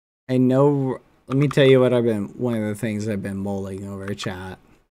I know. Let me tell you what one of the things I've been mulling over, chat.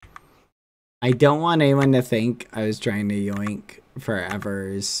 I don't want anyone to think I was trying to yoink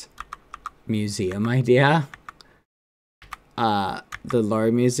Forever's museum idea. The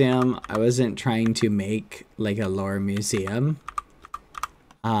lore museum. I wasn't trying to make like a lore museum.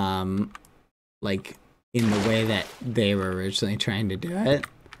 Like in the way that they were originally trying to do it.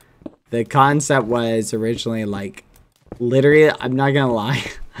 The concept was originally like, literally, I'm not gonna lie.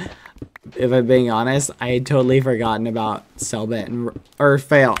 If I'm being honest, I had totally forgotten about Selbit and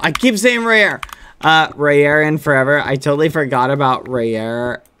fail. I keep saying Rare. Rare and Forever. I totally forgot about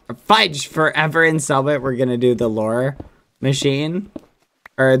Rare. Fudge, Forever and Selbit. We're gonna do the lore machine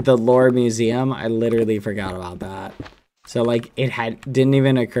or the lore museum. I literally forgot about that. So like it didn't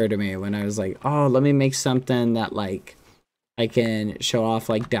even occur to me when I was like, oh, let me make something that like I can show off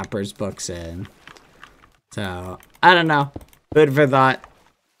like Dapper's books in. So I don't know. Food for thought.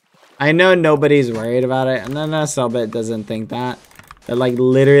 I know nobody's worried about it, and then Selbit doesn't think that. But like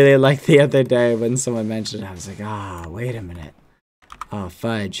literally like the other day when someone mentioned it, I was like, ah, wait a minute. Oh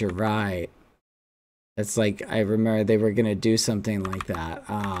fudge, you're right. It's like I remember they were gonna do something like that.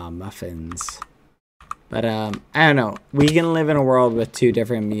 Ah, muffins. But I don't know. We can live in a world with two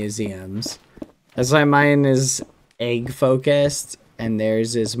different museums. That's why mine is egg focused and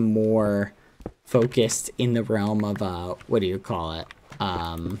theirs is more focused in the realm of what do you call it?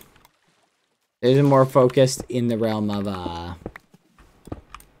 There's more focused in the realm of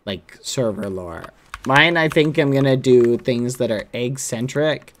like server lore. Mine, I think I'm gonna do things that are egg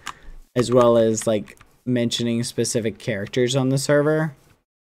centric, as well as like mentioning specific characters on the server.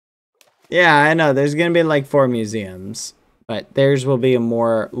 Yeah, I know. There's gonna be like 4 museums, but theirs will be a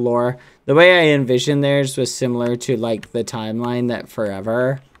more lore. The way I envisioned theirs was similar to like the timeline that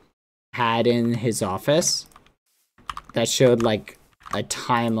Forever had in his office. That showed like a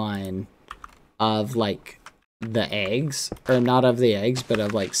timeline of like the eggs, or not of the eggs, but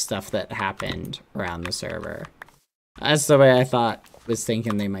of like stuff that happened around the server. That's the way I was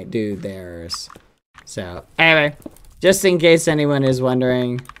thinking they might do theirs. So anyway, just in case anyone is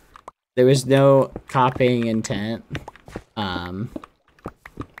wondering, there was no copying intent. It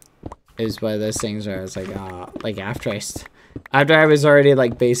was one of those things where I was like, oh, like after I was already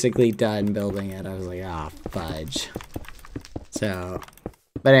like basically done building it, I was like, oh, fudge. So,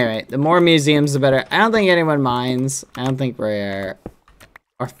 but anyway, the more museums, the better. I don't think anyone minds. I don't think Rare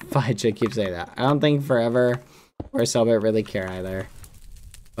or fudge. I keep saying that. I don't think Forever or Selbit really care either.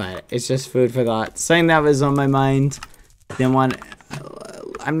 But it's just food for thought. Something that was on my mind. Didn't want.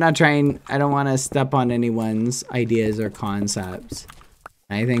 I'm not trying. I don't want to step on anyone's ideas or concepts.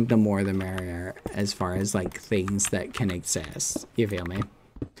 I think the more the merrier as far as like things that can exist. You feel me?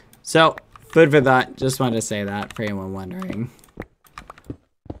 So, food for thought. Just wanted to say that for anyone wondering.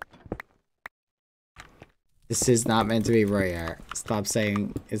 This is not meant to be Royer. Stop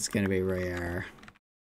saying it's gonna be Royer.